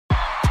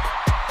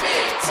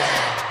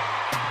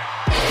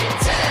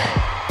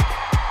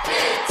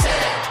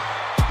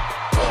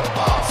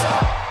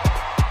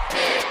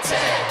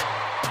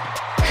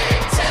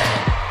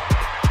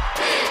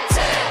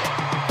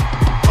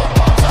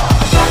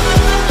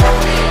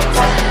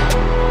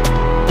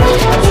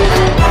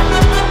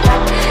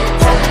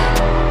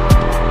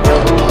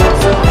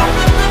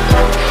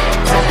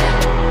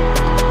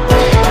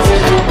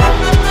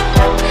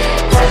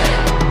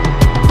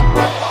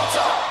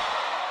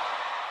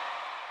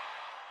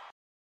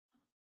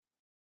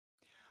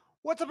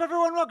What's up,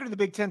 everyone? Welcome to the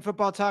Big Ten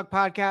Football Talk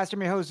Podcast.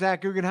 I'm your host,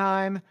 Zach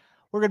Guggenheim.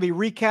 We're going to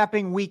be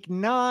recapping Week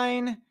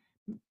 9.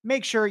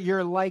 Make sure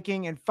you're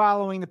liking and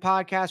following the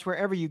podcast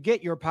wherever you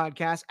get your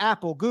podcasts,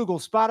 Apple, Google,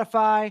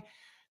 Spotify.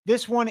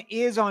 This one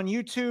is on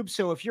YouTube,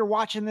 so if you're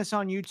watching this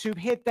on YouTube,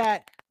 hit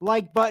that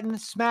like button,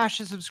 smash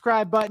the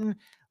subscribe button,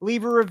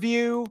 leave a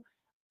review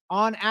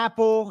on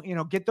Apple,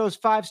 get those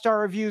 5-star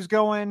reviews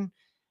going.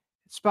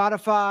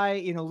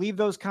 Spotify, leave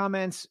those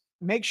comments.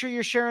 Make sure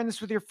you're sharing this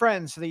with your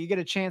friends so that you get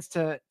a chance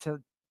to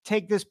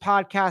take this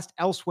podcast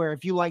elsewhere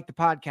if you like the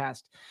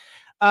podcast.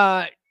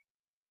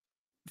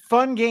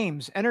 Fun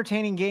games,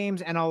 entertaining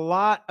games, and a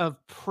lot of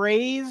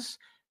praise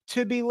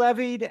to be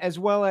levied, as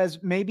well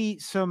as maybe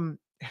some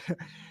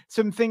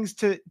things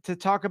to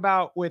talk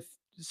about with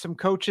some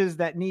coaches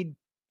that need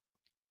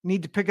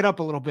to pick it up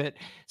a little bit.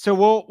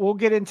 So we'll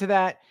get into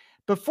that.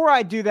 Before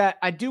I do that,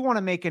 I do want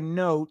to make a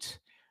note.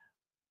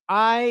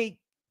 In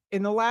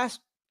the last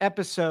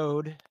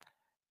episode,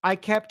 I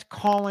kept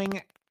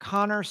calling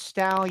Connor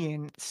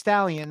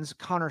Stallions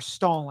Connor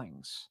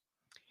Stallings.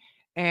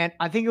 And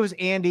I think it was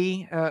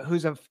Andy,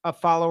 who's a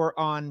follower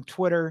on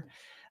Twitter,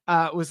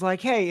 was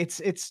like, hey,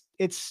 it's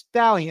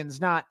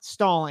Stallions, not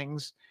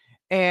Stallings.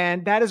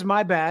 And that is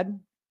my bad.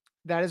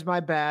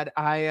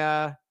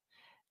 I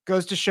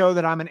goes to show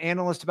that I'm an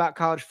analyst about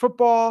college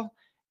football,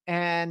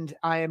 and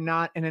I am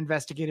not an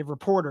investigative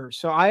reporter.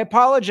 So I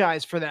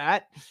apologize for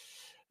that.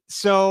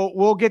 So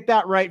we'll get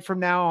that right from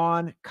now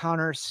on.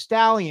 Connor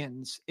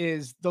Stallions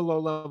is the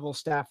low-level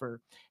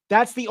staffer.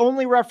 That's the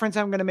only reference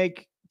I'm going to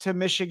make to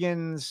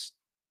Michigan's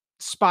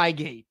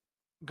Spygate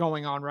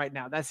going on right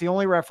now. That's the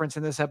only reference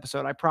in this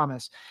episode, I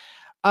promise.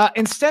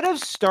 Instead of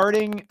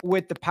starting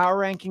with the power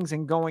rankings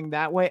and going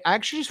that way, I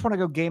actually just want to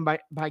go game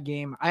by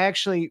game. I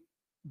actually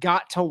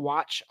got to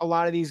watch a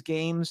lot of these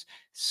games,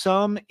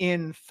 some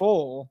in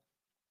full.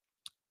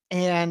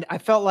 And I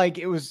felt like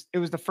it was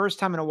the first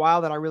time in a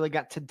while that I really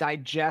got to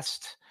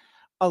digest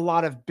a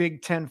lot of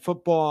Big Ten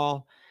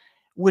football,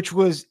 which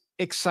was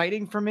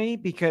exciting for me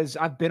because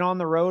I've been on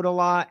the road a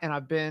lot and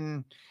I've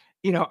been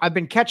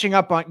catching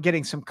up on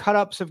getting some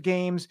cut-ups of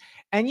games,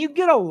 and you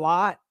get a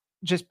lot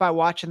just by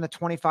watching the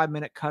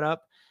 25-minute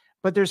cut-up,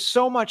 but there's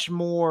so much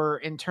more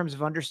in terms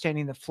of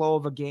understanding the flow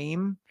of a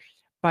game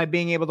by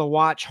being able to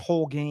watch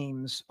whole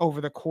games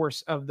over the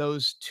course of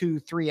those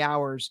 2-3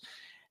 hours.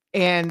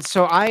 And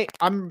so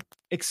I'm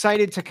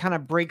excited to kind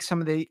of break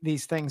some of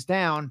these things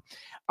down.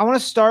 I want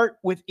to start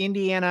with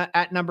Indiana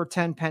at number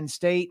 10, Penn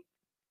State.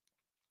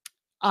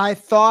 I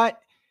thought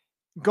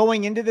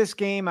going into this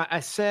game, I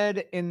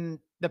said in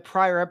the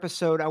prior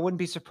episode, I wouldn't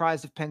be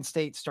surprised if Penn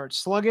State starts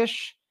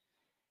sluggish.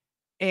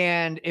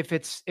 And if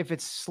it's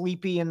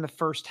sleepy in the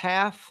first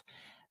half,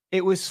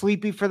 it was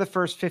sleepy for the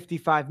first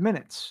 55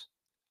 minutes.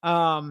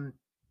 Now,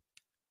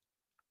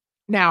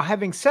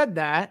 having said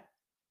that,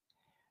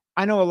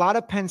 I know a lot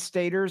of Penn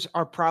Staters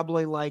are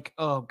probably like,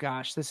 oh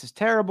gosh, this is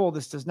terrible.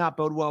 This does not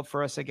bode well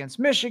for us against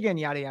Michigan,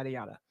 yada, yada,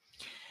 yada.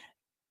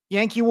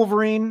 Yankee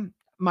Wolverine,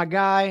 my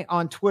guy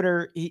on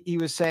Twitter, he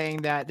was saying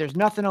that there's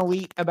nothing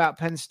elite about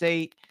Penn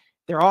State.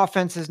 Their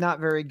offense is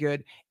not very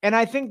good. And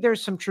I think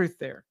there's some truth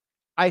there.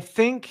 I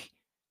think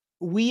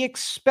we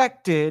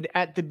expected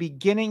at the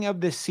beginning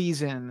of the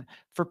season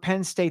for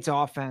Penn State's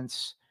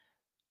offense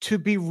to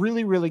be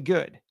really, really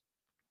good.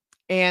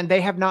 And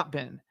they have not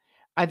been.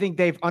 I think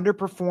they've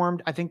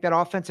underperformed. I think that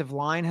offensive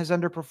line has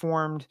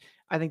underperformed.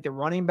 I think the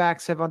running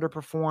backs have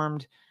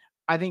underperformed.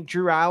 I think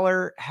Drew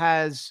Aller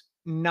has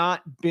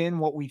not been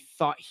what we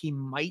thought he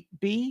might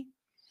be.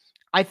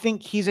 I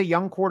think he's a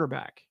young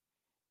quarterback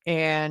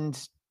and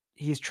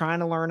he's trying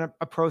to learn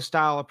a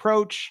pro-style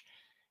approach,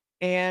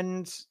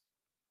 and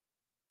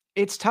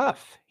it's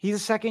tough. He's a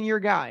second-year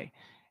guy,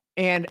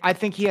 and I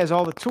think he has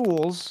all the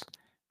tools,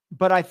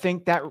 but I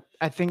think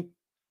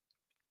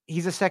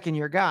he's a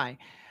second-year guy.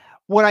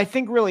 What I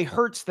think really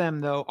hurts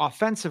them, though,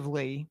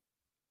 offensively,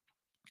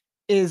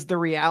 is the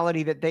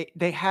reality that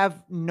they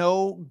have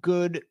no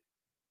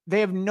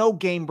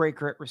game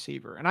breaker at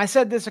receiver. And I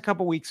said this a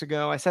couple weeks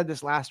ago. I said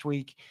this last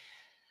week.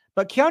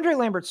 But Keandre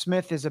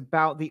Lambert-Smith is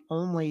about the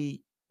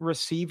only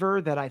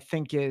receiver that I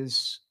think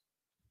is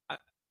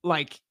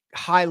like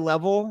high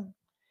level.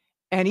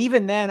 And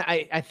even then,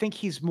 I think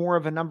he's more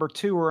of a number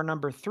 2 or a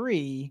number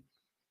 3.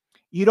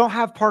 You don't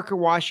have Parker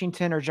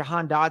Washington or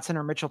Jahan Dotson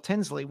or Mitchell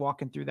Tinsley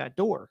walking through that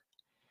door.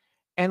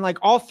 And like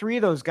all 3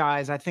 of those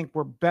guys, I think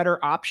were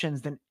better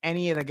options than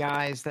any of the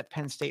guys that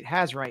Penn State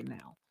has right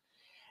now.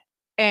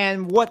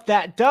 And what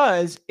that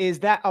does is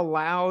that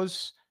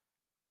allows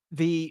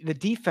the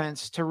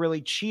defense to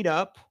really cheat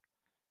up,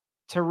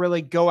 to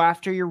really go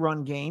after your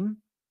run game.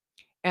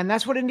 And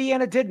that's what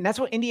Indiana did. And that's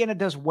what Indiana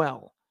does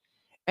well.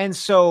 And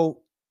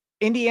so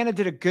Indiana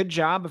did a good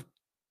job of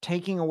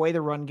taking away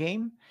the run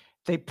game.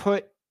 They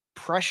put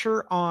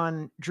pressure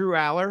on Drew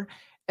Aller.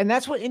 And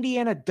that's what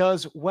Indiana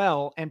does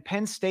well. And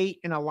Penn State,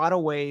 in a lot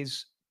of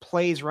ways,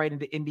 plays right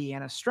into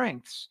Indiana's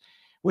strengths,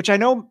 which I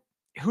know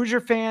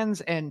Hoosier fans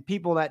and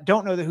people that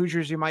don't know the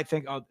Hoosiers, you might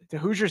think, oh, the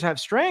Hoosiers have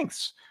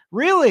strengths.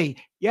 Really?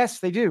 Yes,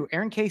 they do.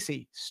 Aaron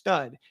Casey,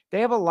 stud.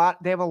 They have a lot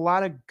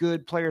of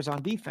good players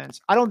on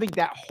defense. I don't think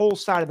that whole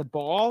side of the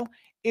ball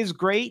is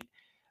great,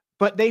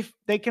 but they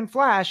can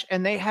flash,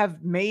 and they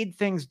have made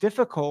things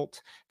difficult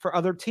for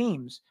other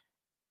teams.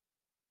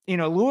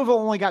 Louisville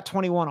only got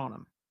 21 on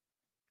them,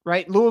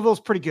 right? Louisville's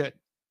pretty good.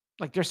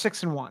 Like they're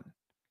 6-1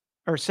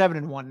 or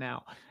 7-1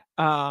 now.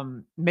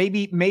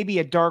 Maybe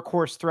a dark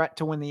horse threat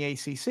to win the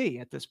ACC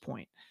at this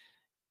point.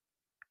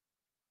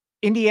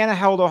 Indiana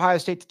held Ohio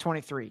State to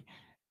 23.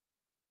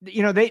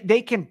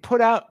 They can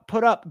put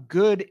up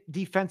good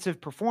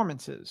defensive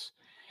performances.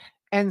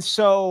 And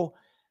so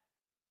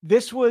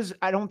this was,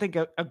 I don't think,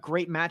 a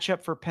great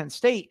matchup for Penn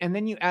State. And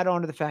then you add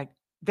on to the fact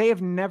they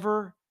have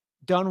never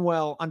done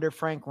well under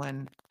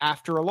Franklin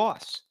after a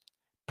loss,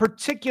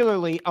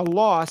 particularly a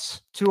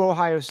loss to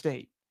Ohio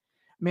State.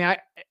 I mean,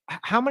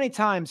 how many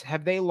times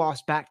have they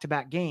lost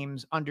back-to-back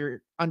games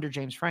under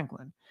James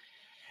Franklin?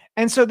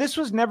 And so this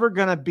was never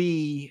going to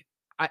be,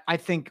 I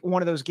think,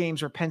 one of those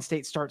games where Penn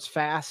State starts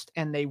fast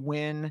and they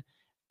win,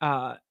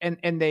 and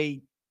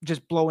they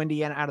just blow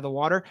Indiana out of the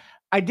water.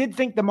 I did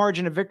think the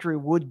margin of victory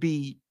would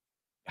be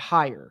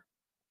higher.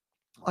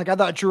 Like, I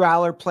thought Drew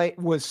Aller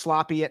was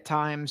sloppy at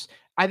times.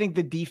 I think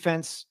the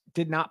defense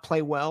did not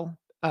play well,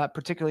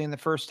 particularly in the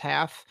first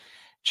half.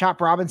 Chop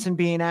Robinson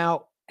being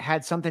out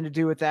had something to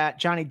do with that.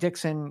 Johnny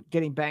Dixon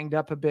getting banged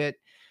up a bit.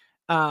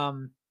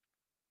 But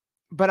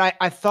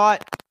I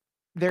thought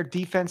their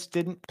defense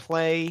didn't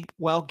play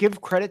well.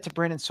 Give credit to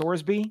Brandon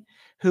Sorsby,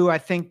 who I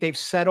think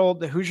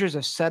the Hoosiers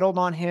have settled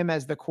on him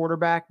as the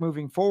quarterback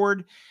moving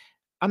forward.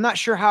 I'm not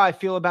sure how I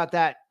feel about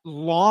that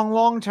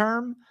long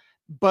term,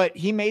 but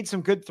he made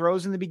some good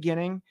throws in the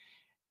beginning,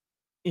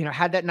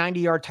 had that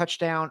 90-yard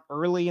touchdown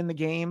early in the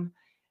game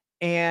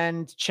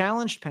and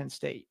challenged Penn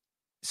State.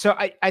 So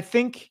I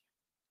think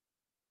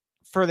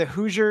for the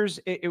Hoosiers,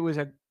 it was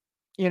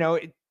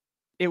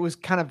it was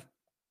kind of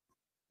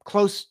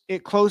close,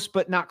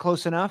 but not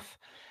close enough.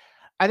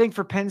 I think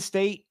for Penn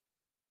State,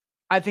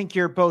 I think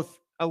you're both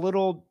a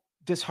little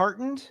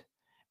disheartened,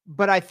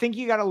 but I think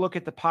you got to look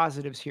at the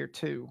positives here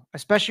too,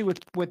 especially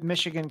with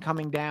Michigan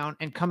coming down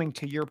and coming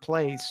to your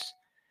place.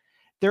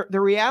 The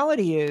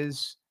reality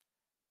is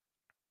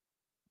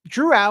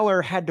Drew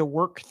Aller had to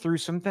work through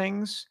some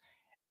things,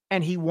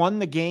 and he won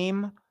the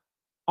game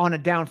on a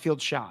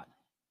downfield shot.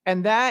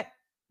 And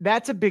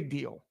that's a big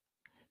deal.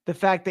 The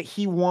fact that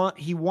he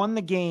won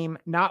the game,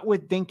 not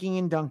with dinking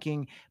and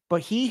dunking,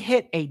 but he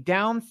hit a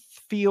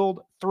downfield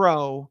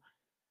throw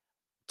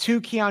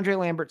to Keandre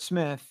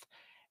Lambert-Smith.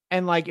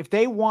 And like, if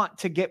they want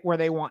to get where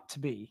they want to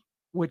be,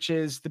 which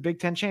is the Big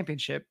Ten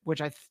championship,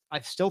 which I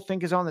still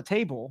think is on the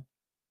table,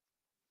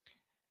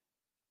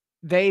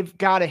 they've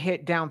got to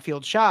hit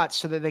downfield shots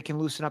so that they can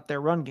loosen up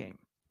their run game.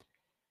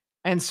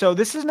 And so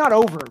this is not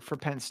over for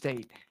Penn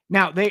State.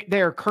 Now,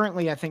 they are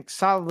currently, I think,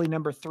 solidly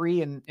number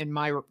 3 in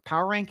my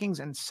power rankings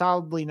and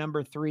solidly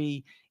number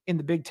 3 in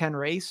the Big Ten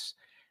race.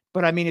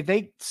 But I mean, if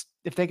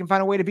they can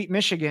find a way to beat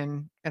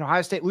Michigan and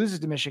Ohio State loses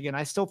to Michigan,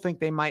 I still think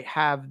they might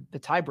have the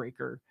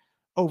tiebreaker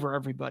over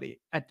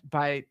everybody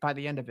by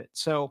the end of it.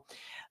 So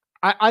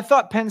I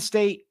thought Penn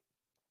State,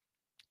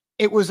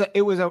 it was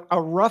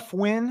a rough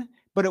win,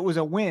 but it was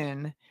a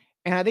win.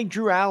 And I think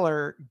Drew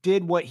Aller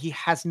did what he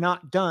has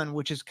not done,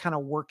 which is kind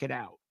of work it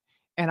out.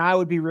 And I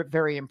would be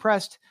very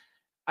impressed.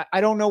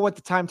 I don't know what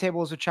the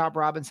timetable is with Chop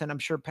Robinson. I'm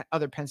sure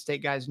other Penn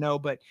State guys know,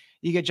 but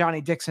you get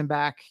Johnny Dixon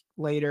back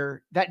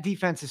later. That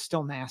defense is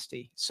still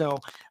nasty. So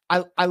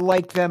I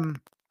like them.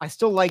 I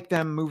still like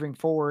them moving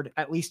forward,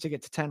 at least to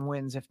get to 10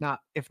 wins, if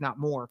not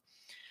more.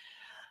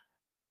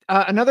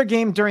 Another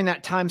game during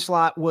that time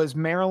slot was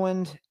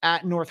Maryland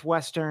at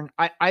Northwestern.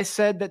 I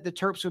said that the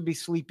Terps would be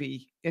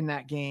sleepy in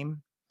that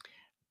game.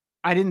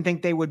 I didn't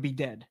think they would be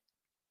dead.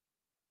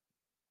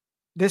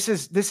 This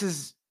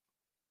is,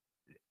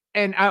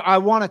 and I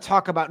want to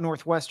talk about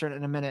Northwestern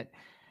in a minute.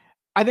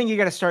 I think you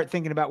got to start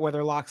thinking about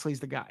whether Loxley's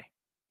the guy.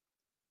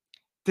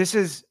 This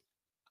is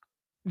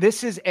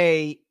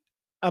a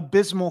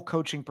abysmal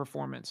coaching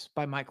performance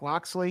by Mike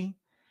Loxley.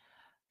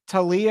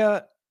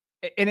 Talia,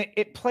 and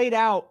it played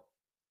out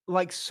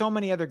like so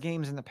many other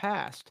games in the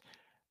past.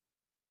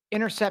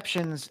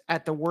 Interceptions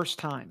at the worst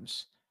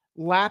times,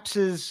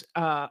 lapses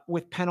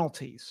with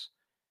penalties,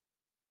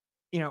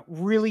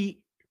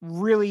 really,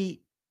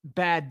 really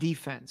bad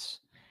defense.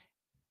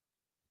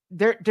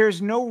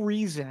 There's no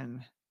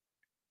reason,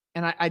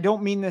 and I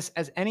don't mean this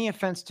as any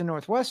offense to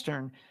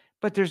Northwestern,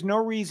 but there's no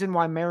reason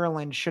why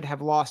Maryland should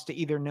have lost to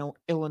either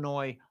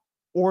Illinois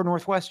or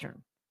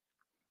Northwestern.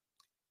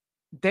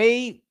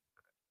 They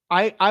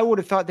I would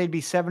have thought they'd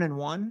be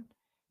 7-1.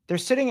 They're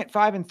sitting at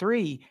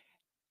 5-3.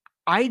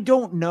 I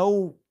don't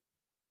know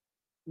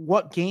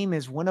what game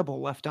is winnable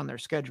left on their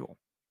schedule.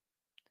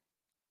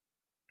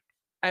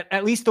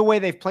 At least the way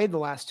they've played the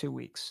last 2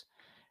 weeks.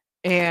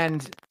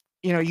 And,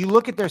 you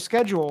look at their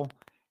schedule,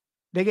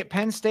 they get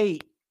Penn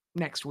State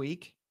next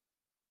week.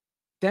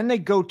 Then they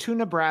go to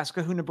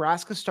Nebraska, who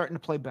Nebraska's starting to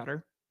play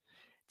better.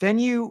 Then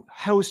you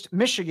host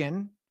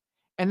Michigan,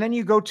 and then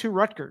you go to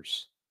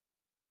Rutgers.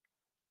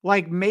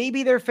 Like,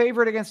 maybe they're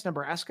favored against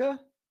Nebraska,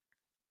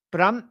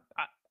 but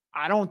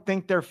I don't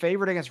think they're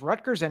favored against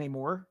Rutgers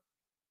anymore.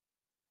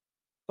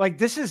 Like,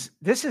 this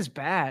is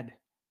bad.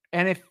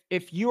 And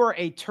if you are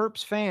a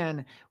Terps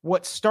fan,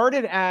 what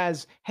started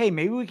as, hey,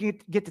 maybe we can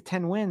get to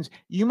 10 wins,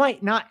 you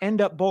might not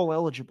end up bowl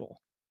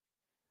eligible.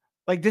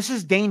 Like, this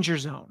is danger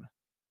zone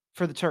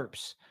for the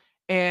Terps.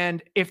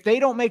 And if they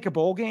don't make a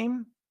bowl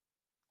game,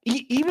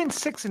 even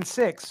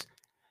 6-6,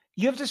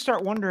 you have to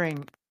start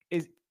wondering,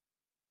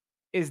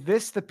 is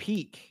this the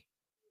peak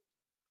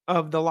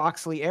of the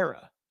Loxley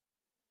era?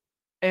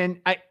 And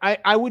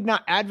I would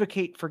not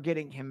advocate for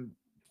getting him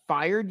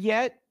fired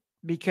yet,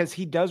 because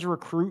he does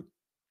recruit.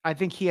 I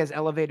think he has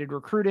elevated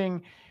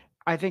recruiting.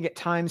 I think at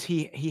times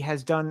he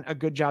has done a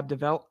good job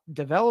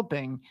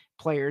developing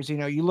players.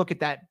 You look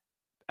at that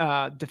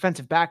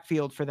defensive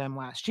backfield for them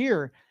last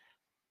year,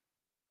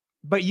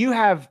 but you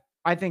have,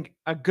 I think,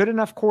 a good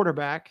enough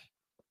quarterback.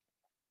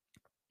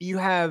 You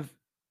have,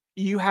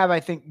 I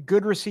think,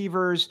 good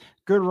receivers,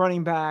 good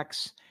running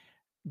backs,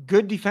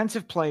 good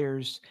defensive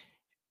players.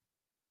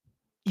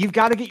 You've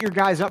got to get your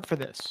guys up for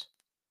this.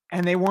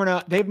 And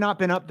they've not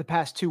been up the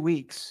past 2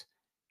 weeks,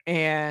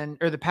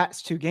 or the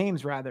past 2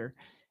 games rather.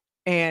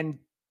 And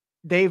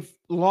they've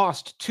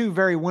lost 2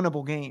 very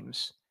winnable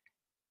games.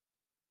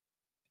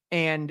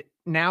 And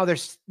now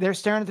they're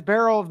staring at the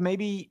barrel of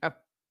maybe a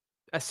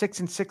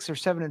 6-6 or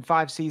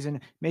 7-5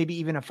 season, maybe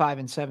even a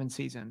 5-7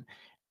 season.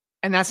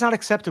 And that's not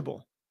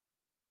acceptable.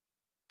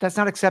 That's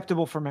not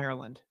acceptable for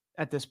Maryland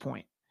at this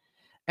point.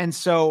 And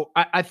so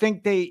I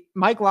think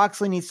Mike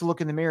Loxley needs to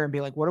look in the mirror and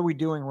be like, what are we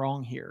doing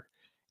wrong here?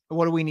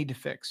 What do we need to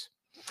fix?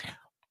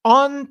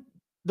 On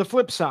the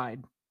flip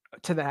side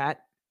to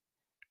that,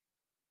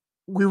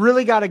 we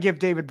really got to give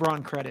David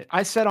Braun credit.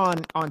 I said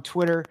on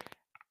Twitter,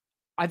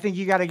 I think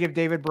you got to give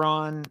David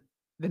Braun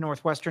the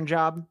Northwestern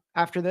job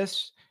after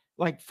this,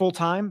 like full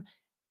time.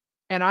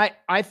 And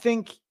I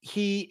think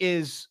he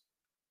is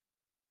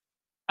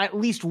at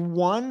least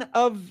one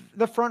of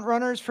the front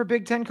runners for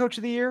Big Ten Coach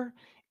of the Year,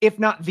 if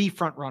not the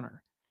front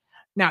runner.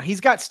 Now, he's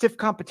got stiff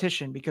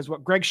competition, because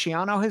what Greg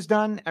Schiano has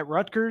done at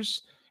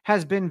Rutgers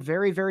has been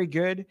very, very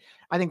good.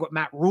 I think what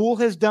Matt Rule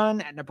has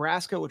done at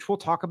Nebraska, which we'll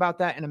talk about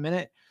that in a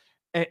minute,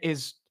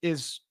 is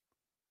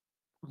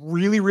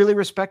really, really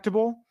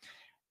respectable.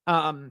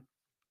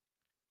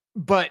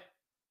 But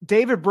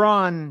David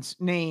Braun's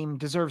name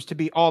deserves to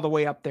be all the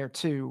way up there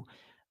too.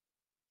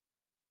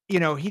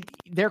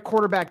 Their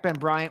quarterback, Ben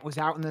Bryant, was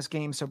out in this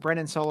game. So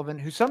Brendan Sullivan,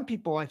 who some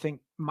people I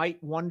think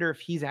might wonder if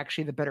he's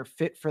actually the better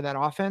fit for that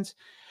offense,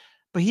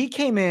 but he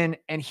came in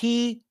and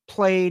he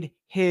played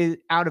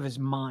out of his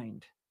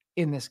mind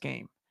in this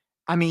game.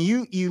 I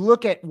mean, you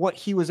look at what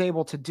he was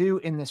able to do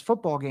in this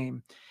football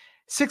game: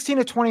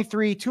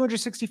 16-23,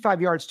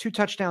 265 yards, 2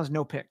 touchdowns,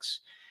 no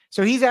picks.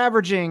 So he's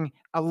averaging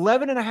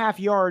 11.5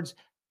 yards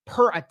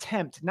per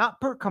attempt,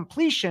 not per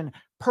completion,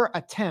 per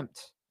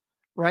attempt,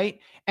 right?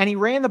 And he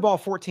ran the ball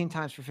 14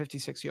 times for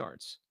 56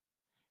 yards.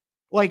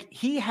 Like,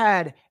 he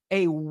had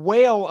a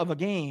whale of a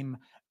game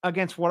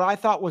against what I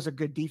thought was a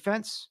good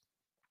defense,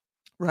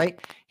 right?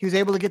 He was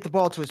able to get the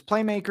ball to his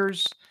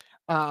playmakers.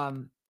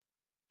 AJ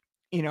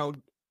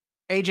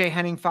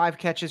Henning, 5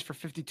 catches for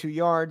 52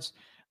 yards.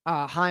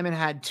 Hyman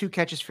had 2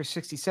 catches for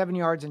 67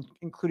 yards,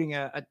 including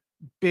a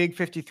big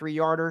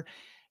 53-yarder.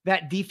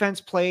 That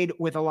defense played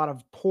with a lot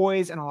of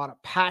poise and a lot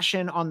of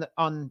passion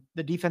on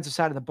the defensive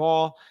side of the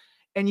ball.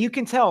 And you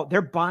can tell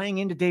they're buying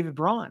into David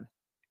Braun.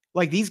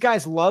 Like, these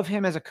guys love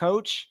him as a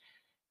coach.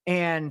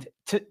 And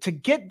to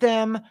get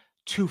them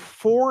to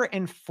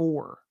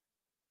 4-4.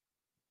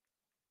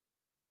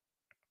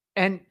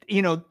 And,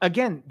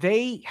 again,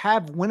 they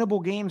have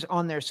winnable games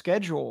on their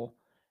schedule.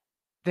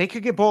 They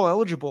could get bowl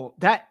eligible.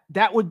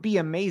 That would be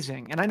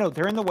amazing. And I know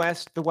they're in the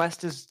West. The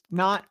West is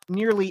not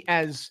nearly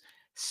as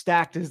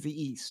stacked as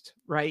the East,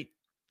 right?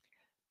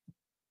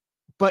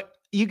 But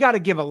you got to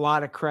give a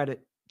lot of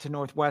credit to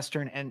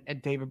Northwestern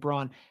and David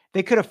Braun.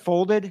 They could have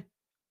folded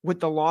with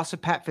the loss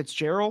of Pat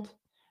Fitzgerald.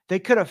 They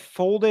could have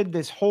folded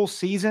this whole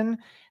season.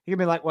 You could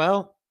be like,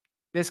 well,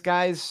 this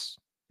guy's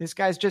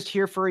just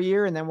here for a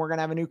year, and then we're going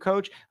to have a new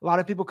coach. A lot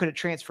of people could have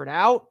transferred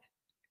out.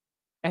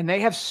 And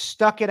they have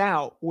stuck it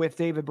out with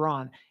David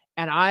Braun.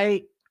 And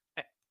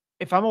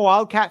if I'm a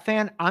Wildcat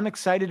fan, I'm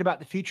excited about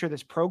the future of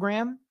this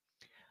program.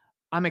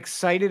 I'm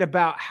excited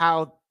about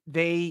how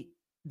they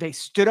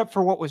stood up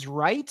for what was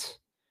right,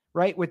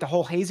 with the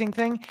whole hazing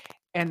thing.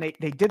 And they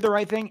did the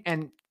right thing,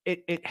 and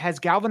it has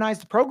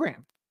galvanized the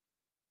program.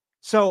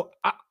 So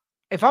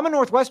if I'm a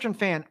Northwestern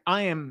fan,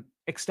 I am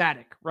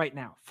ecstatic right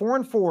now.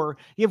 4-4.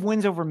 You have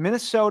wins over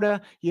Minnesota.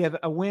 You have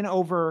a win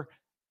over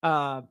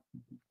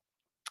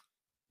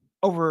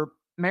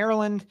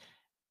Maryland,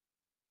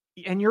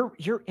 and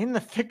you're in the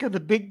thick of the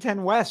Big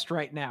Ten West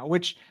right now,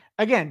 which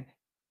again,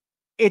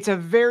 it's a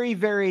very,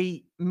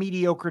 very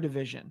mediocre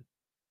division,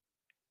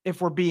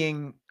 if we're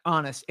being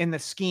honest, in the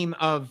scheme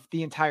of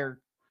the entire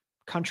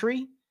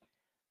country.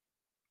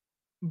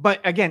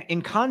 But again,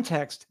 in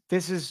context,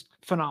 this is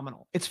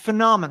phenomenal. It's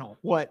phenomenal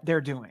what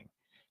they're doing.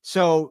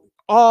 So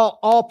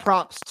all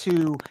props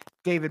to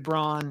David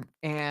Braun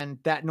and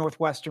that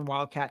Northwestern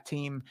Wildcat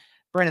team.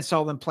 Brandon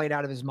Sullivan played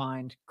out of his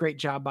mind. Great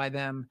job by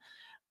them.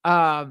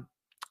 The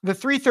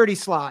 3:30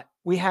 slot,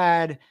 we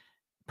had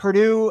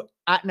Purdue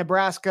at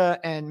Nebraska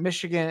and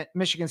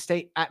Michigan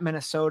State at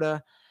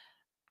Minnesota.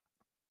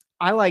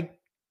 I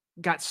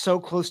got so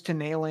close to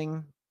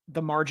nailing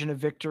the margin of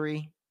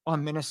victory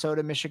on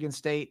Minnesota, Michigan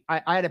State.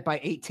 I had it by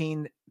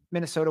 18.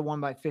 Minnesota won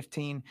by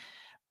 15.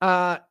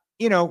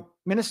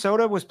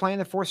 Minnesota was playing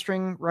the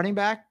 4th-string running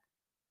back,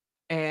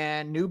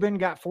 and Newbin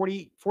got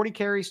 40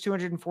 carries,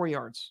 204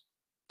 yards,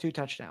 2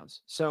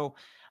 touchdowns. So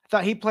I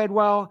thought he played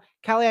well.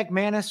 Kaliak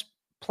Manis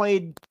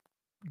played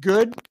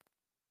good.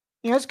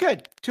 It's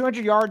good.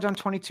 200 yards on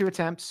 22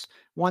 attempts,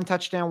 1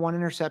 touchdown, 1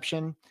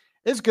 interception.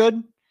 It's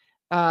good.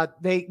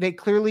 They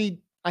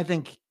clearly, I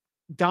think,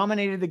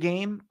 dominated the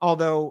game,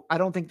 although I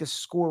don't think the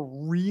score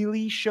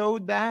really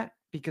showed that,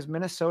 because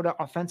Minnesota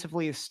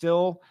offensively is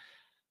still,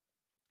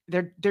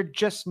 they're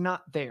just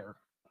not there,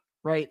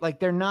 right? Like,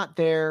 they're not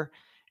there.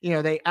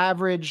 They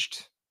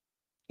averaged,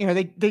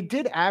 they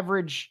did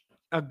average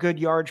a good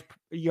yards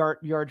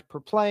per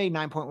play,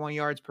 9.1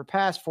 yards per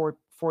pass, 4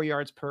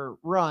 yards per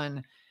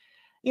run,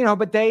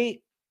 but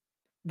they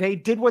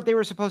did what they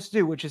were supposed to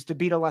do, which is to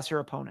beat a lesser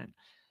opponent.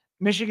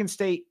 Michigan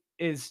State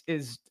is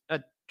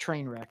a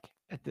train wreck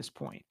at this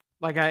point.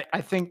 Like,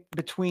 I think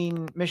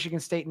between Michigan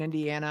State and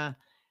Indiana,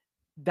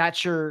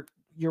 that's your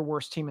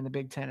worst team in the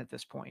Big Ten at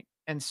this point.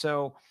 And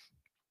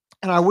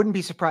I wouldn't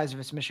be surprised if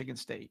it's Michigan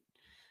State.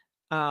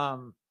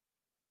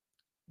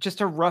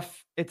 Just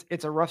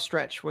it's a rough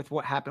stretch with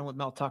what happened with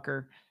Mel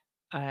Tucker.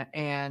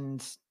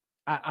 And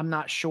I'm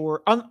not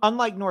sure.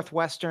 Unlike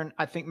Northwestern,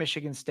 I think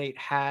Michigan State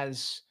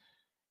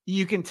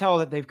you can tell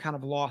that they've kind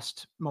of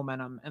lost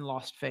momentum and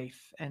lost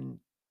faith. And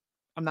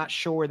I'm not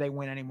sure they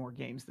win any more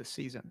games this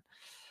season.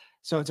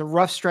 So it's a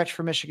rough stretch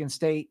for Michigan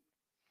State.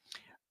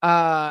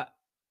 Purdue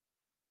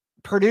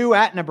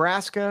at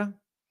Nebraska.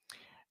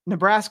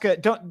 Nebraska,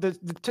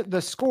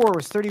 the score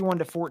was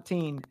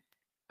 31-14.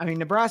 I mean,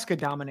 Nebraska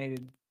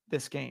dominated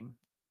this game.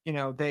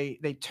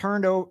 They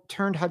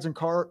turned Hudson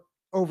Card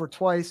over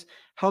twice,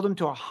 held him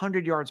to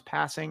 100 yards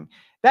passing.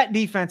 That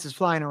defense is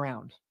flying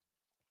around.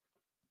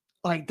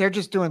 Like, they're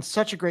just doing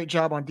such a great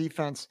job on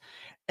defense.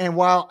 And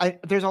while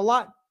there's a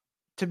lot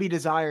to be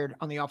desired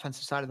on the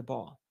offensive side of the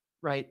ball,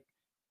 right?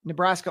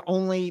 Nebraska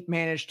only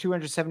managed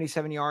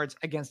 277 yards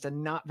against a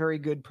not very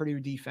good Purdue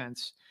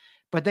defense,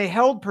 but they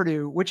held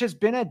Purdue, which has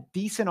been a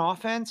decent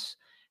offense,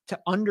 to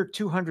under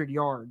 200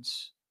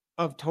 yards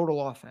of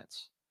total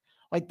offense.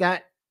 Like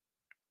that,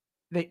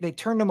 they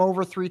turned them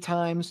over 3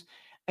 times.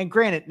 And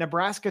granted,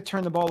 Nebraska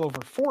turned the ball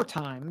over 4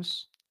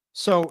 times.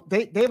 So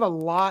they have a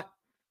lot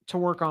to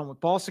work on with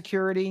ball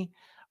security.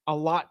 A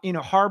lot,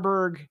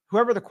 Harburg,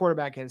 whoever the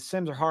quarterback is,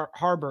 Sims or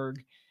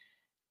Harburg,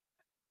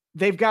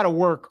 they've got to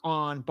work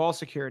on ball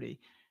security.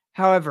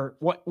 However,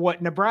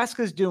 what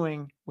Nebraska is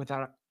doing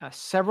without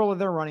several of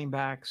their running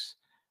backs,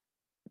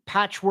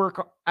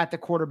 patchwork at the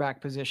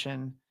quarterback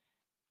position,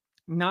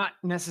 not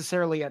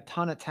necessarily a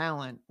ton of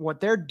talent, what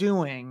they're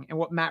doing and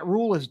what Matt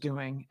Rule is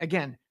doing,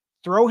 again,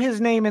 throw his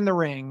name in the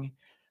ring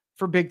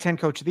for Big Ten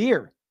Coach of the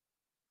Year.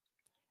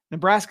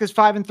 Nebraska's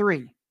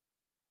 5-3.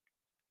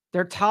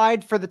 They're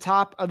tied for the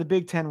top of the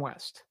Big Ten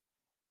West.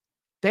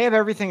 They have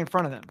everything in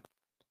front of them.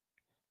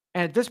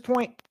 And at this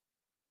point,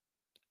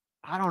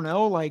 I don't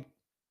know, like,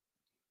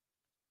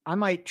 I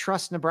might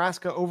trust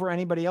Nebraska over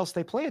anybody else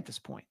they play at this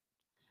point.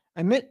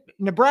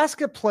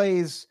 Nebraska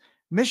plays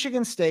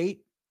Michigan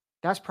State.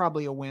 That's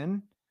probably a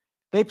win.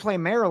 They play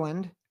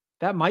Maryland.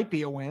 That might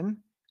be a win.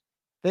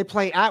 They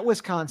play at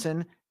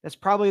Wisconsin. That's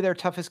probably their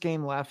toughest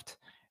game left.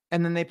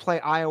 And then they play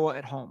Iowa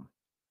at home.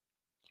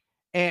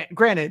 And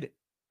granted,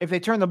 if they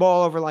turn the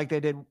ball over like they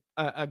did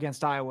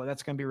against Iowa,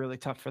 that's going to be really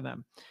tough for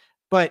them.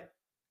 But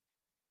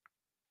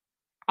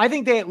I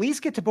think they at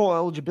least get to bowl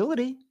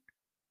eligibility.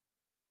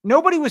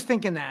 Nobody was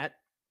thinking that.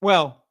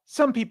 Well,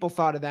 some people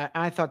thought of that,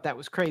 and I thought that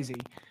was crazy.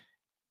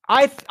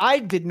 I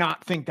did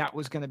not think that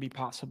was going to be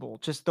possible.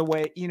 Just the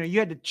way, you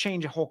had to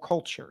change a whole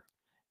culture.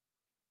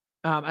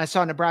 I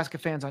saw Nebraska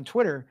fans on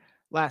Twitter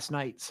last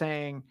night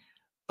saying,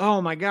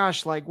 oh my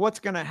gosh, like, what's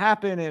going to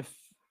happen if,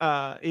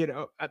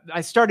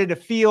 I started to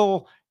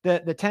feel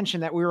the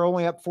tension that we were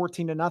only up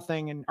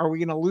 14-0, and are we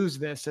going to lose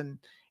this? And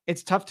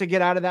it's tough to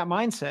get out of that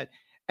mindset.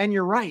 And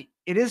you're right.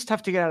 It is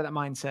tough to get out of that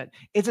mindset.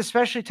 It's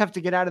especially tough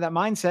to get out of that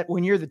mindset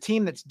when you're the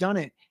team that's done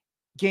it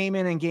game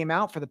in and game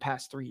out for the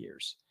past 3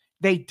 years.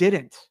 They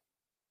didn't.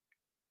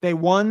 They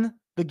won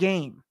the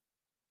game.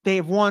 They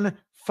have won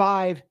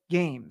 5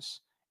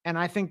 games. And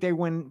I think they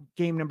win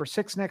game number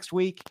 6 next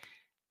week.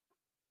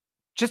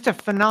 Just a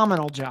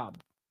phenomenal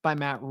job by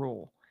Matt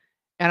Rule.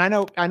 And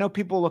I know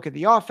people look at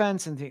the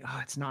offense and think, oh,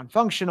 it's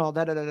non-functional.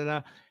 Da da da da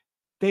da.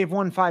 They've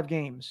won 5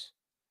 games,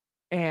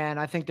 and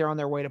I think they're on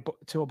their way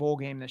to a bowl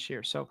game this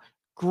year. So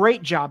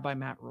great job by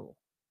Matt Rule.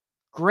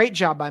 Great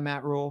job by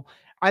Matt Rule.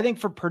 I think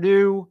for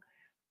Purdue,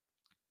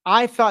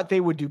 I thought they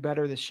would do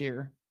better this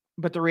year,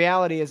 but the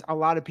reality is a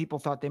lot of people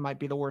thought they might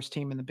be the worst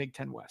team in the Big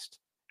Ten West.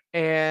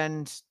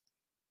 And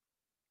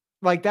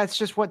like, that's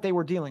just what they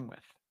were dealing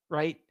with,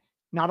 right?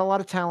 Not a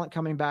lot of talent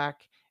coming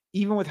back.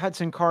 Even with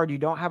Hudson Card, you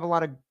don't have a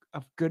lot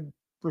of good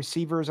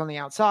receivers on the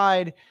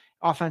outside.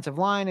 Offensive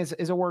line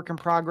is a work in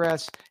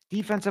progress.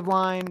 Defensive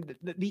line,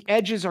 the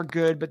edges are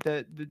good, but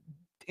the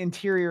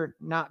interior,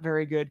 not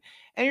very good.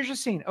 And you're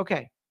just seeing,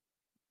 okay,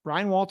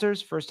 Ryan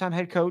Walters, first-time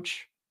head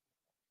coach.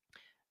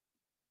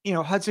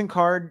 Hudson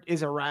Card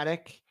is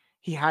erratic.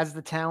 He has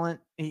the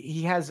talent.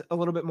 He has a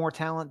little bit more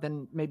talent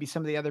than maybe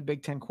some of the other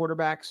Big Ten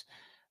quarterbacks,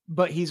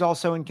 but he's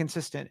also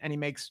inconsistent and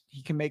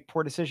he can make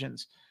poor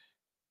decisions.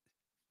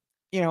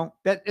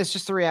 That it's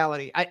just the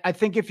reality. I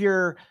think if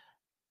you're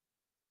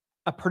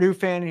a Purdue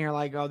fan and you're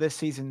like, oh, this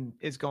season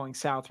is going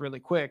south really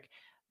quick,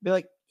 be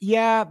like,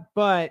 yeah,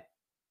 but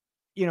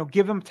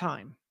give him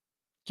time.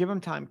 Give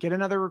him time. Get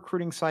another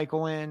recruiting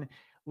cycle in.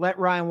 Let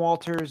Ryan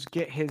Walters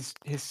get his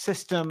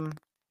system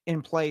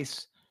in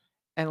place,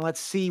 and let's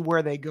see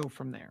where they go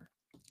from there.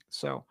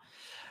 So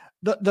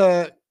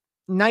the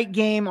night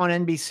game on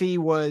NBC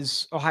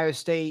was Ohio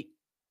State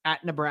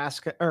at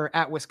Nebraska, or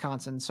at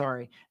Wisconsin.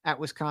 Sorry, at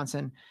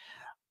Wisconsin.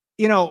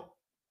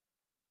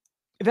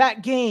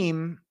 That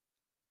game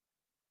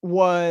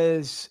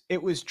was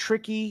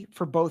tricky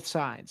for both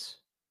sides.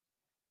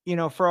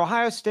 For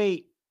Ohio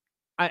State,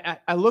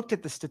 I looked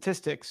at the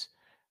statistics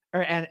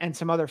and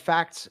some other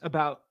facts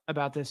about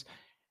this.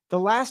 The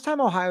last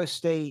time Ohio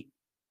State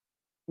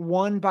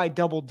won by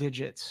double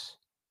digits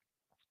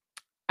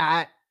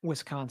at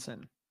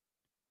Wisconsin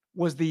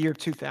was the year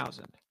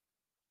 2000.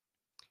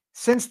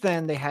 Since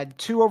then, they had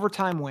 2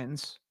 overtime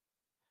wins.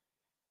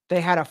 They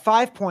had a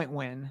 5-point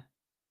win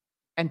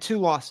and 2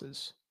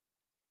 losses.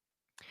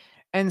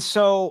 And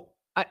so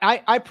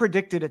I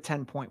predicted a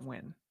 10-point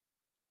win.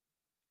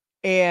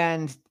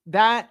 And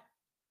that,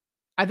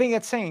 I think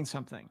that's saying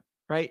something,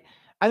 right?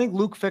 I think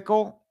Luke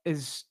Fickell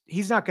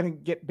he's not going to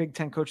get Big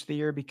Ten Coach of the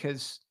Year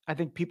because I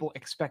think people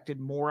expected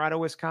more out of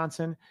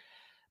Wisconsin.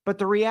 But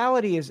the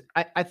reality is,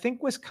 I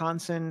think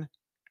Wisconsin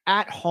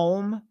at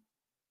home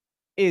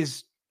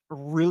is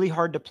really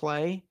hard to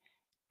play.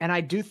 And I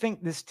do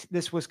think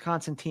this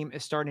Wisconsin team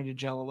is starting to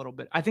gel a little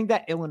bit. I think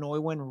that Illinois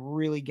win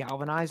really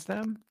galvanized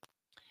them.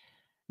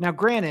 Now,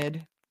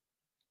 granted,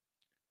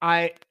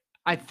 I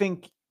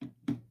think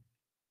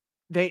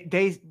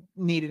they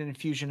needed an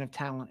infusion of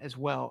talent as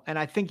well. And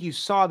I think you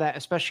saw that,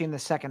 especially in the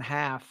second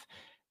half.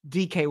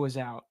 DK was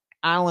out.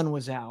 Allen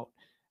was out.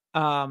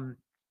 Obviously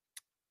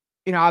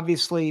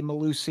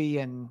Malusi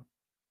and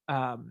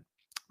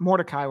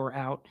Mordecai were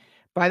out.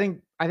 But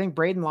I think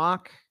Braden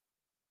Locke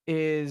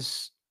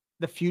is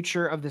the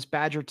future of this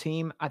Badger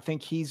team. I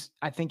think he's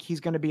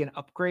going to be an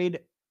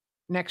upgrade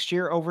next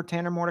year over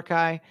Tanner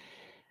Mordecai.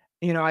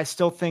 I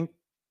still think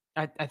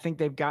I think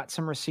they've got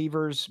some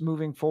receivers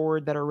moving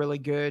forward that are really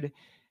good.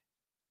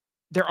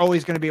 They're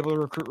always going to be able to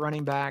recruit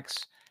running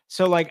backs.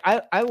 So like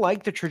I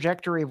like the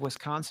trajectory of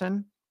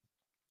Wisconsin.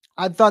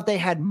 I thought they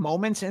had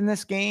moments in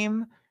this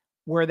game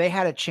where they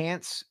had a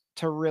chance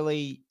to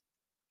really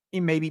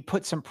maybe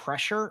put some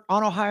pressure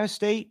on Ohio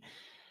State.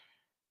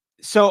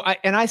 So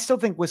I still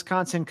think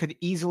Wisconsin could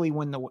easily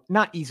win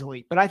not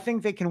easily, but I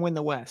think they can win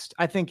the West.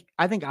 I think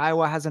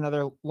Iowa has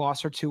another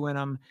loss or 2 in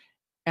them,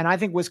 and I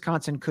think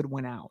Wisconsin could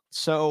win out.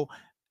 So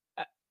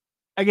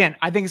again,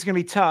 I think it's going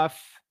to be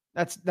tough.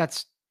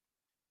 That's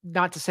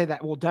not to say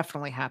that will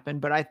definitely happen,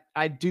 but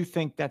I do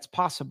think that's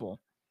possible.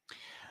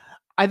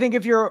 I think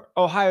if you're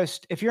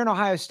an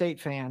Ohio State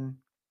fan,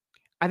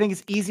 I think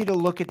it's easy to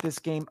look at this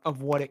game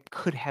of what it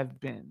could have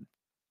been.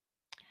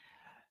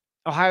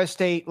 Ohio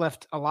State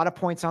left a lot of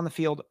points on the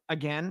field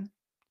again.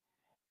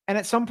 And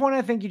at some point,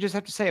 I think you just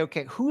have to say,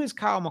 okay, who is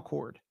Kyle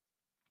McCord?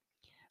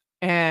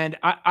 And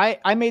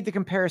I made the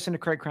comparison to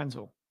Craig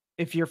Krenzel.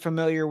 If you're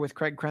familiar with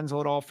Craig Krenzel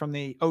at all from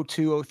the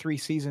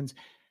 02-03 seasons,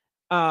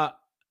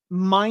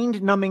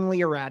 mind-numbingly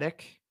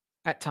erratic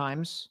at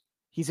times.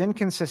 He's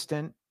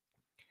inconsistent,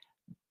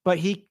 but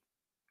he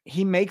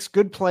makes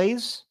good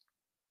plays.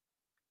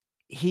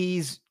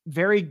 He's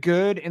very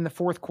good in the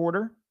fourth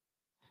quarter.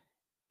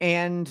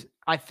 And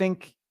I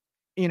think,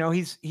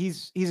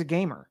 he's a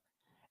gamer.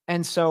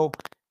 And so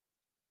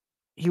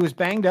he was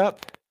banged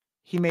up.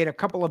 He made a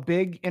couple of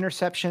big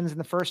interceptions in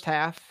the first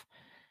half,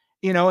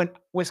 and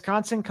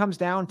Wisconsin comes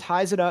down,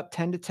 ties it up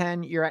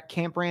 10-10. You're at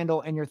Camp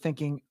Randall and you're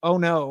thinking, oh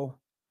no,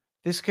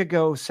 this could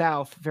go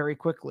south very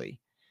quickly.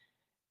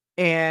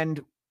 And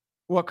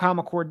what Kyle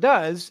McCord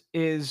does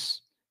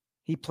is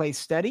he plays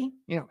steady,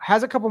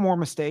 has a couple more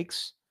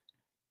mistakes,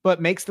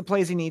 but makes the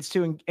plays he needs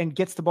to and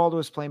gets the ball to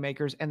his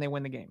playmakers, and they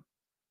win the game.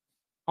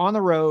 On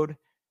the road,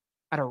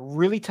 at a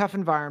really tough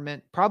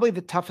environment, probably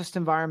the toughest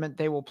environment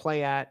they will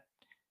play at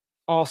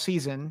all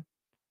season,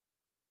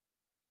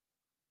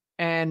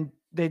 and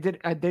they did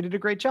a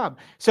great job.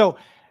 So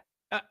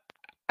uh,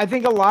 I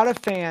think a lot of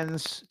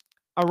fans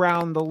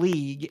around the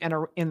league and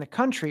in the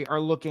country are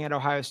looking at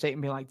Ohio State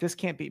and being like, "This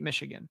can't beat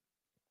Michigan."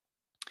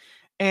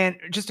 And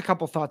just a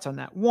couple thoughts on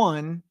that.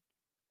 One,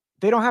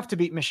 they don't have to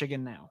beat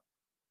Michigan now;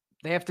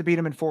 they have to beat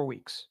them in 4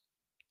 weeks.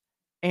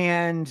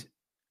 And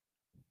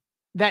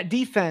that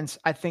defense,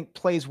 I think,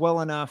 plays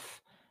well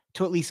enough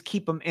to at least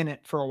keep them in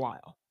it for a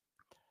while.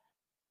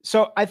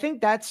 So I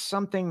think that's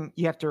something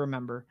you have to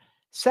remember.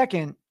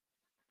 Second,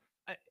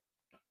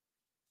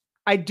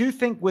 I I do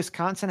think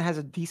Wisconsin has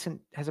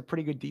a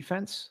pretty good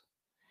defense.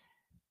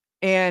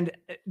 And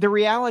the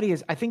reality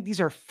is, I think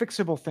these are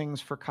fixable things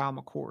for Kyle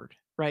McCord,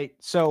 right?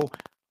 So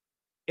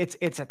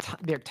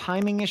they're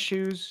timing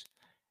issues.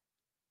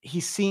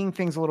 He's seeing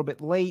things a little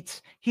bit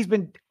late. He's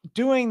been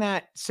doing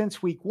that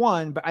since week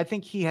 1, but I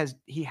think he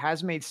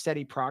has made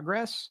steady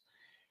progress.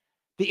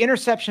 The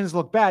interceptions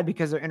look bad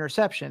because they're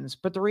interceptions,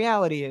 but the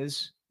reality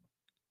is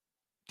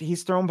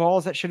he's thrown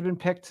balls that should have been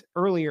picked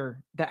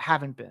earlier that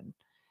haven't been.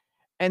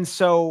 And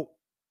so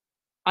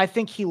I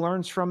think he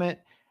learns from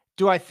it.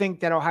 Do I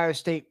think that Ohio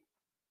State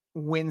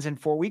wins in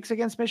 4 weeks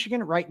against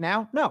Michigan right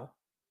now? No.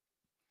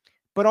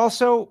 But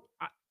also,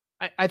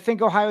 I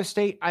think Ohio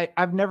State,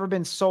 I've never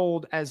been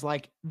sold as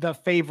like the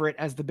favorite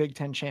as the Big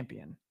Ten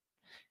champion.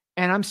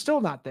 And I'm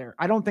still not there.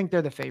 I don't think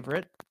they're the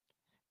favorite,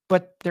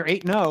 but they're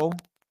 8-0.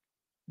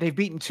 They've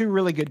beaten 2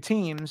 really good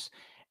teams.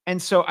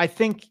 And so I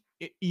think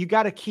you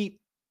got to keep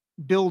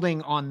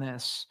building on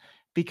this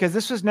because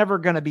this was never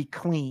going to be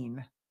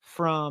clean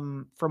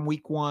from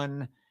week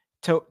 1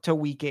 to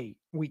week 8,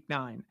 week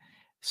 9.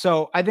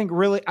 So I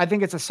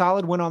think it's a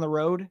solid win on the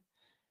road.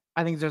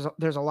 I think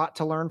there's a lot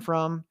to learn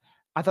from.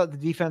 I thought the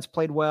defense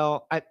played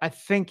well. I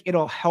think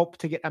it'll help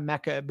to get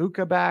Emeka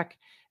Ibuka back,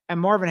 and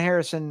Marvin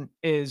Harrison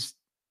is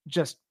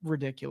just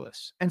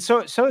ridiculous. And so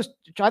is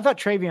I thought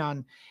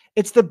Travion.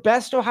 It's the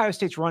best Ohio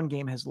State's run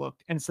game has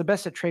looked, and it's the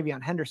best that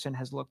Travion Henderson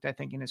has looked, I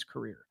think, in his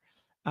career.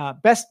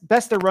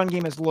 Best the run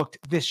game has looked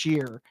this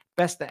year.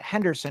 Best that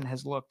Henderson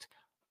has looked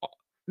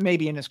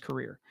maybe in his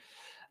career.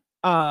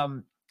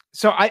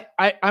 So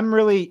I'm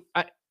really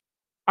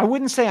I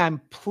wouldn't say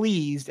I'm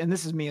pleased, and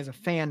this is me as a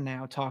fan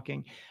now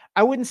talking.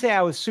 I wouldn't say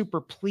I was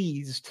super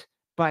pleased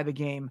by the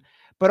game,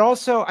 but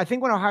also I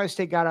think when Ohio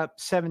State got up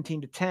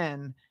 17-10,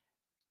 and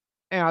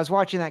I was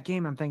watching that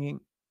game, I'm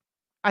thinking,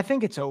 I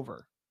think it's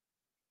over.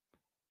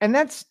 And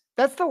that's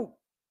the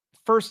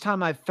first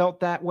time I've felt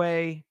that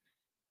way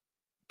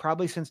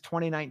probably since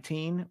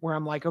 2019, where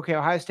I'm like, okay,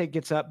 Ohio State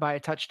gets up by a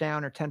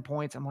touchdown or 10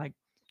 points. I'm like,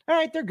 all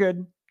right, they're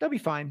good. They'll be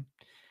fine.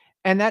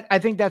 And I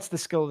think that's the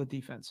skill of the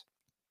defense.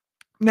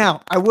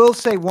 Now, I will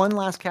say one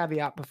last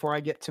caveat before I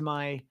get to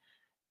my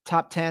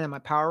top 10 and my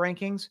power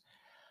rankings.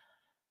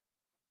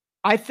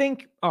 I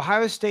think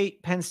Ohio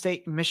State, Penn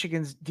State,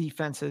 Michigan's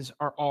defenses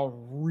are all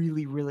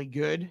really, really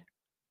good.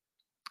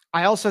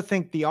 I also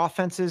think the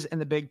offenses in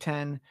the Big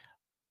Ten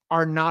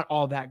are not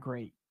all that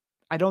great.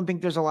 I don't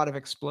think there's a lot of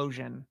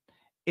explosion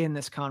in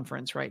this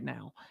conference right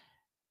now.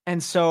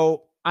 And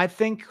so I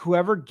think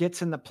whoever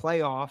gets in the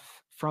playoff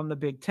from the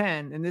Big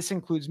Ten, and this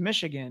includes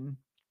Michigan,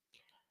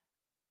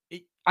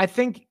 I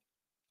think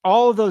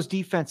all of those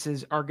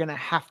defenses are going to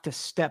have to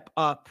step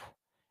up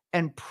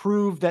and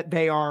prove that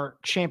they are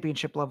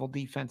championship level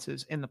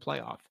defenses in the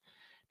playoff.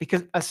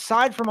 Because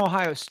aside from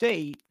Ohio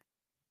State,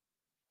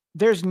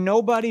 there's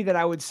nobody that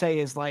I would say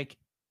is like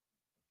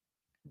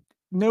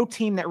no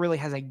team that really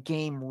has a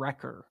game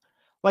wrecker.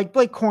 Like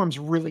Blake Corum's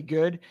really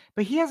good,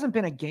 but he hasn't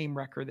been a game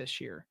wrecker this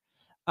year.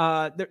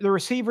 The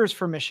receivers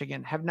for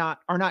Michigan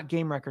are not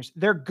game wreckers.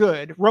 They're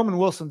good. Roman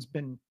Wilson's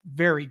been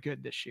very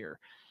good this year.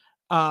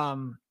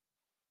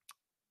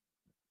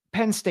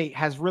 Penn State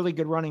has really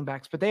good running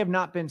backs, but they have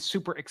not been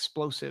super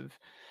explosive.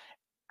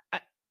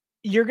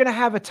 You're going to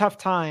have a tough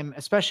time,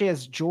 especially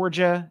as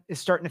Georgia is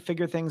starting to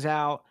figure things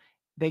out.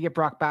 They get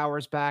Brock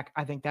Bowers back.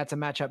 I think that's a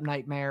matchup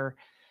nightmare.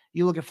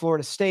 You look at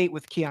Florida State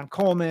with Keon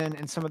Coleman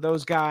and some of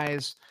those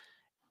guys.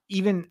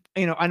 Even,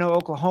 I know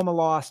Oklahoma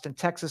lost and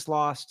Texas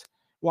lost.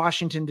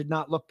 Washington did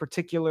not look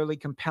particularly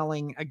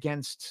compelling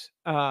against,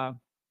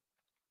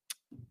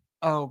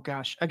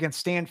 against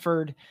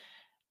Stanford.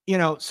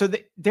 So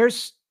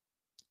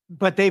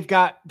but they've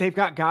got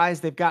guys,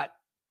 they've got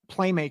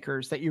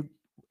playmakers that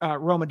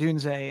Roma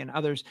Dunze and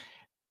others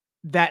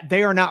that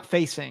they are not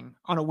facing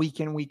on a week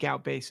in, week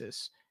out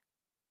basis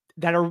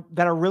that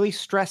are really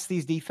stress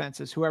these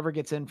defenses, whoever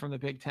gets in from the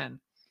Big Ten.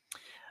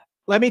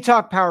 Let me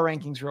talk power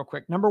rankings real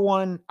quick. Number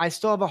 1, I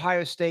still have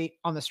Ohio State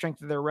on the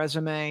strength of their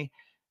resume,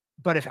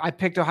 but if I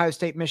picked Ohio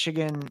State,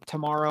 Michigan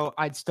tomorrow,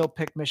 I'd still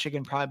pick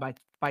Michigan probably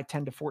by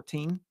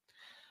 10-14.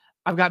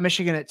 I've got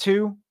Michigan at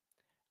 2.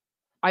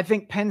 I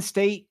think Penn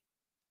State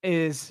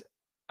is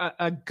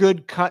a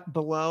good cut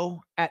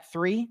below at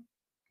 3.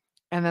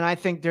 And then I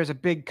think there's a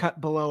big cut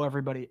below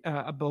everybody,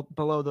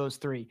 below those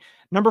 3.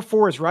 Number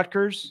 4 is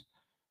Rutgers.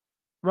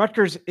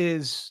 Rutgers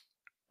is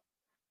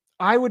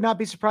I would not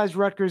be surprised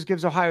Rutgers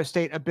gives Ohio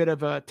State a bit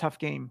of a tough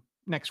game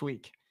next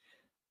week.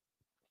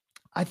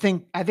 I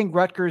think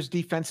Rutgers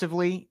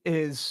defensively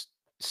is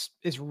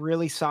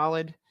really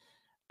solid.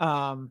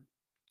 And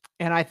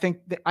I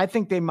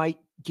think they might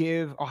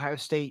give Ohio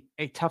State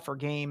a tougher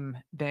game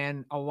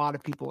than a lot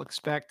of people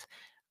expect.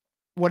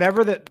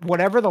 Whatever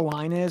the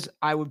line is,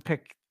 I would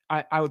pick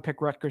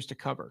Rutgers to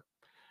cover.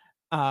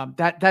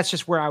 That's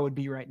just where I would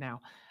be right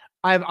now.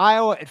 I have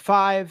Iowa at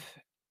 5,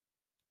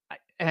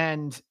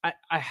 and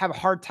I have a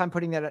hard time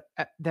putting that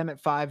at them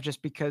at 5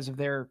 just because of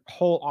their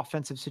whole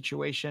offensive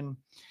situation.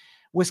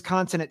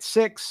 Wisconsin at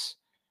 6,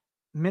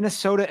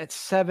 Minnesota at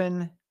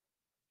 7,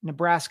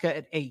 Nebraska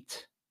at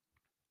 8.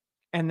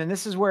 And then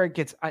this is where it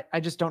gets,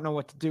 I just don't know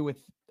what to do with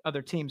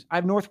other teams. I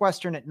have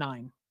Northwestern at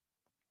 9,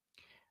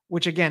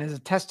 which again is a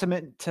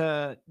testament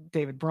to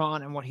David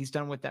Braun and what he's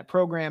done with that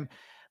program.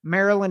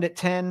 Maryland at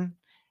 10.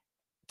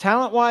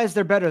 Talent-wise,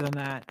 they're better than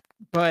that,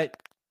 but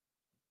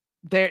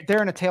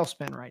they're in a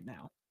tailspin right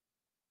now.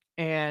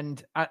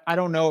 And I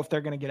don't know if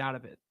they're going to get out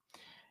of it.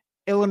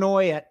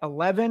 Illinois at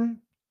 11,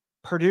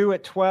 Purdue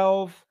at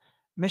 12,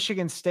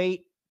 Michigan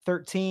State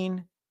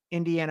 13,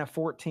 Indiana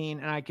 14,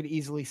 and I could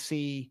easily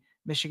see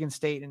Michigan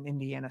State and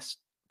Indiana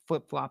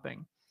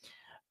flip-flopping.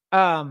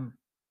 Top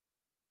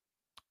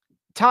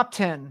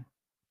 10.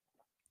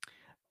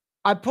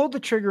 I pulled the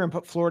trigger and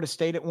put Florida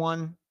State at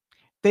 1.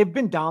 They've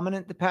been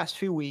dominant the past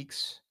few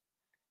weeks.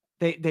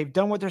 They've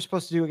done what they're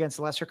supposed to do against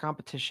lesser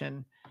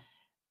competition.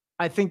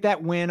 I think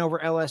that win over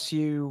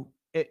LSU,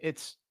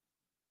 it's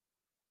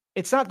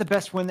not the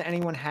best win that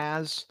anyone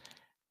has,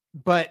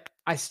 but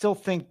I still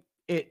think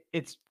it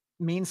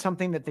means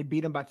something that they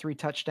beat them by 3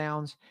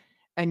 touchdowns.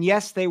 And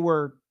yes, they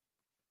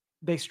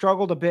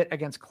struggled a bit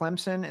against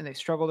Clemson and they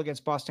struggled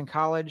against Boston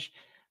College,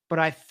 but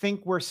I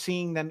think we're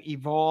seeing them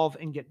evolve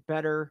and get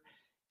better.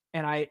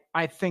 And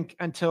I think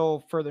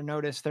until further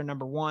notice, they're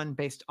number 1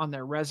 based on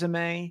their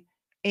resume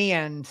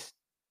and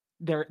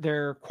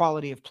their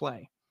quality of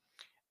play.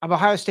 I have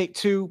Ohio State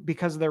 2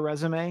 because of their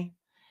resume.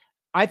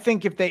 I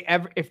think if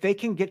they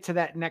can get to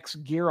that next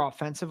gear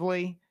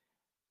offensively,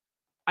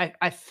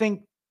 I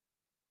think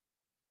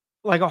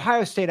like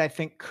Ohio State, I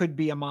think could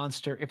be a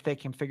monster if they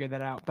can figure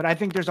that out. But I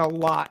think there's a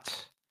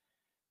lot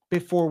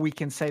before we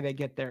can say they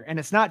get there. And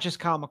it's not just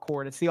Kyle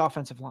McCord, it's the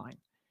offensive line.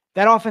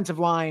 That offensive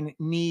line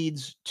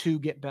needs to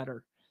get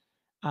better.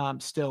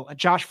 Still,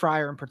 Josh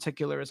Fryer in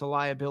particular is a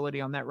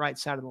liability on that right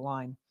side of the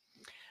line.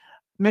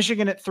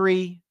 Michigan at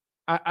 3,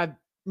 I've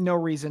no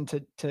reason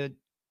to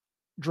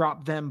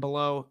drop them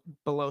below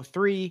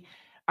 3.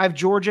 I have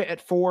Georgia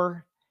at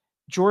 4.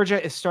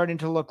 Georgia is starting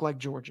to look like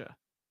Georgia.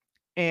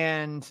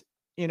 And,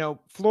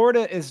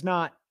 Florida is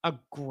not a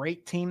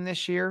great team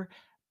this year,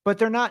 but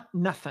they're not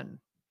nothing.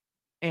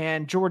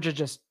 And Georgia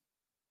just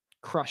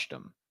crushed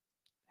them.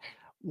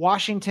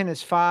 Washington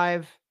is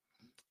 5.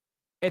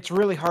 It's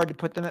really hard to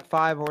put them at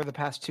 5 over the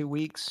past 2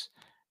 weeks,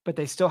 but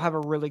they still have a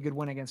really good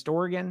win against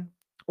Oregon.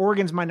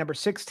 Oregon's my number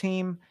 6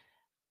 team.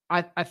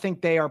 I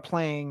think they are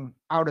playing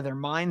out of their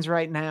minds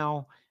right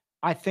now.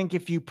 I think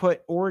if you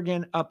put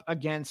Oregon up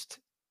against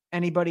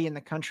anybody in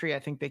the country, I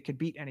think they could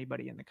beat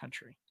anybody in the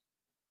country.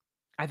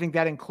 I think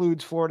that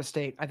includes Florida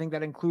State. I think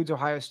that includes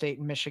Ohio State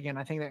and Michigan.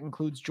 I think that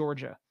includes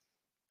Georgia.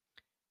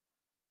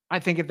 I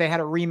think if they had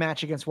a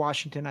rematch against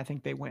Washington, I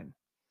think they win.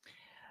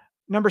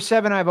 Number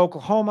 7, I have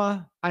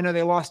Oklahoma. I know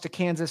they lost to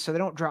Kansas, so they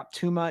don't drop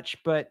too much,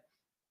 but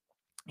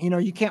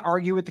you can't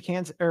argue with the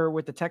Kansas or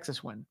with the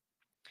Texas win.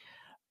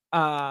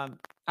 I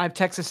have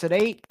Texas at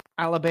 8,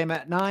 Alabama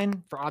at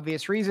 9 for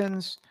obvious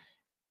reasons,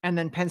 and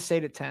then Penn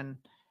State at 10.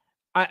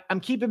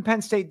 I'm keeping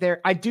Penn State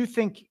there. I do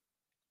think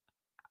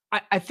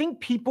I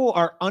think people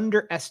are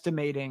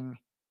underestimating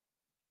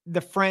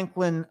the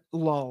Franklin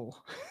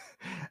lull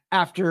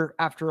after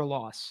a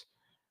loss.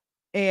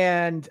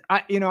 And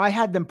I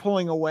had them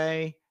pulling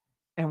away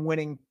and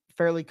winning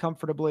fairly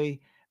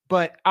comfortably,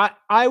 but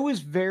I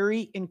was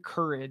very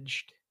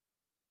encouraged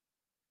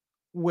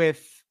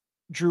with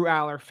Drew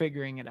Aller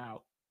figuring it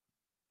out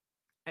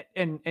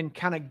and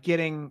kind of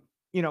getting,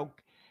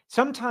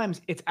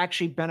 sometimes it's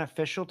actually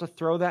beneficial to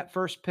throw that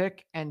first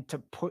pick and to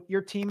put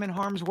your team in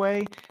harm's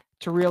way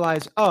to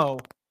realize, oh,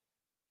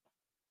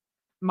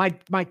 my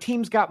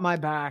team's got my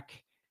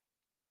back.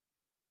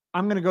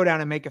 I'm going to go down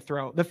and make a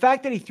throw. The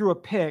fact that he threw a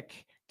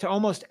pick to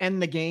almost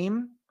end the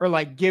game or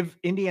like give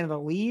Indiana the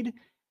lead,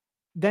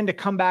 then to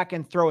come back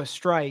and throw a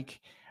strike,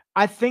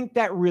 I think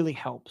that really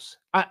helps.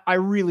 I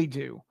really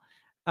do.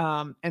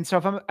 And so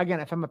if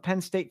I'm a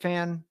Penn State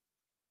fan,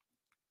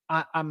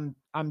 I'm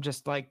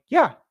just like,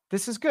 yeah,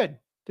 this is good.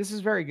 This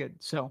is very good.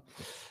 So,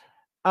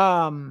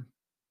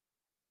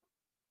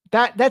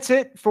 that's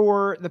it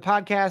for the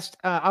podcast.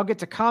 I'll get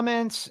to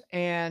comments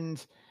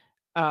and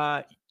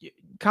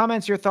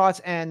your thoughts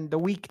and the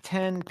week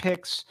 10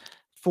 picks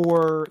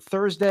for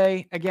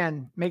Thursday.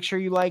 Again, make sure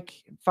you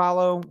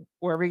follow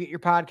wherever you get your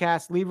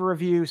podcast, leave a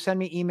review, send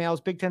me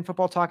emails,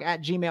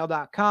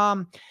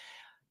 big10footballtalk@gmail.com.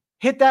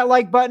 Hit that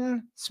like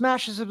button,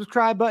 smash the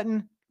subscribe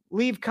button,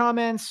 leave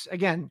comments.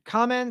 Again,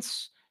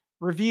 comments,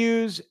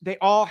 reviews, they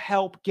all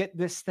help get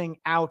this thing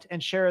out,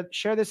 and share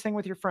this thing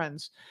with your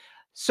friends.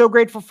 So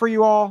grateful for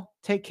you all.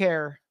 Take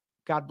care.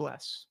 God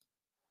bless.